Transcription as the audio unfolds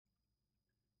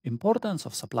Importance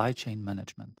of supply chain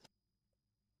management.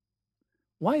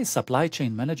 Why is supply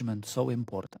chain management so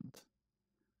important?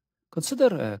 Consider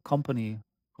a company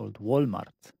called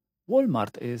Walmart.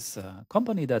 Walmart is a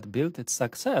company that built its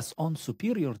success on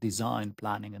superior design,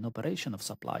 planning, and operation of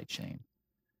supply chain.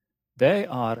 They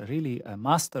are really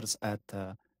masters at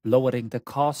lowering the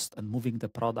cost and moving the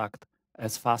product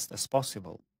as fast as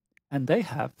possible. And they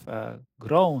have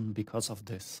grown because of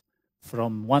this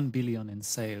from 1 billion in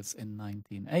sales in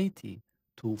 1980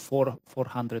 to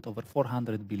 400 over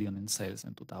 400 billion in sales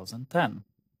in 2010.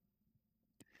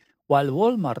 While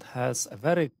Walmart has a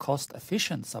very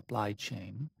cost-efficient supply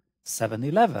chain,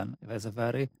 7-Eleven has a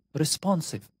very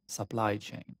responsive supply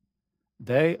chain.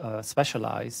 They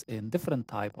specialize in different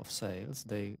type of sales.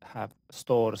 They have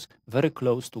stores very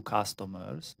close to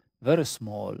customers, very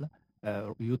small,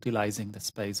 utilizing the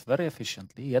space very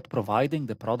efficiently, yet providing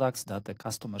the products that the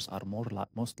customers are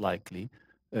most likely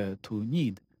to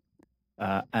need.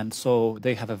 And so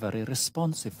they have a very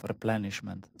responsive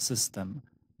replenishment system.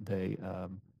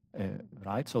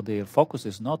 Right? So their focus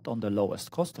is not on the lowest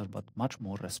cost, but much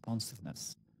more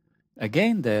responsiveness.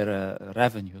 Again, their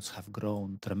revenues have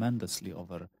grown tremendously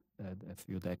over a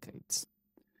few decades.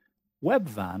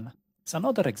 Webvan is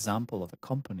another example of a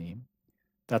company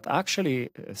that actually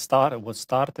was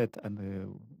started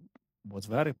and was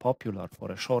very popular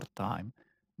for a short time.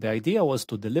 The idea was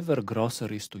to deliver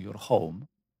groceries to your home.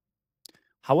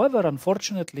 However,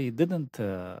 unfortunately, it didn't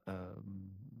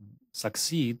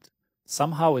succeed.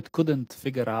 Somehow it couldn't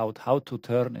figure out how to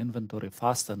turn inventory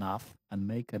fast enough and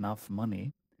make enough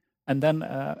money. And then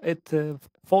it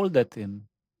folded in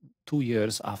 2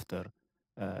 years after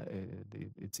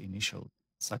its initial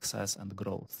success and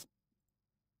growth.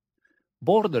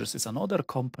 Borders is another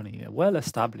company, a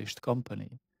well-established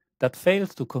company, that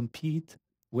failed to compete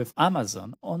with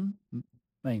Amazon on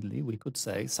mainly, we could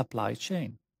say, supply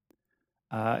chain.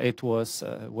 It was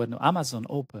when Amazon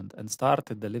opened and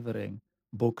started delivering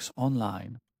books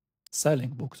online, selling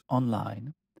books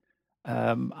online,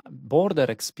 Borders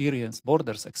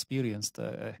experienced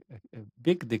a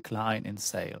big decline in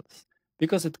sales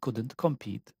because it couldn't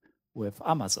compete with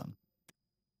Amazon.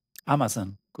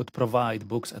 Amazon could provide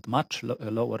books at much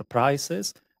lower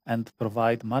prices and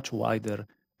provide much wider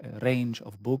range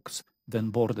of books than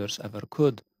Borders ever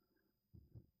could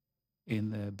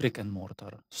in brick and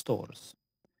mortar stores.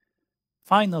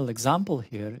 Final example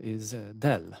here is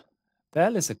Dell.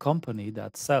 Dell is a company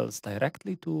that sells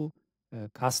directly to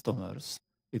customers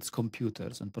its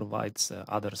computers and provides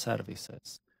other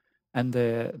services. And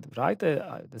the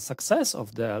success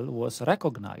of Dell was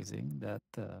recognizing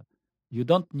that you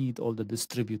don't need all the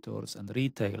distributors and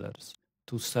retailers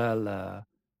to sell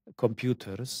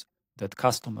computers, that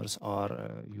customers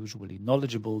are usually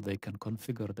knowledgeable, they can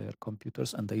configure their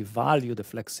computers, and they value the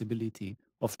flexibility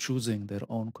of choosing their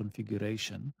own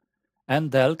configuration.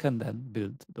 And Dell can then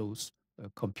build those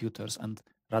computers, and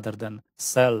rather than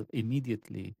sell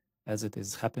immediately as it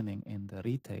is happening in the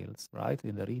retails, right?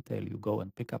 In the retail, you go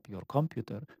and pick up your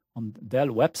computer. On Dell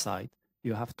website,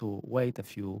 you have to wait a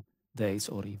few days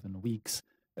or even weeks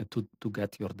to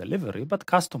get your delivery, but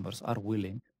customers are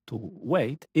willing to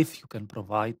wait if you can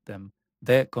provide them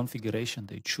the configuration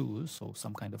they choose, so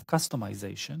some kind of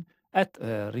customization at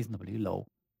a reasonably low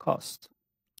cost.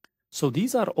 So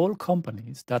these are all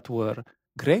companies that were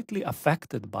greatly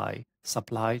affected by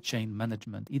supply chain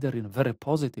management, either in a very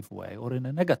positive way or in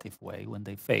a negative way when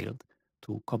they failed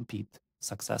to compete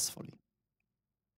successfully.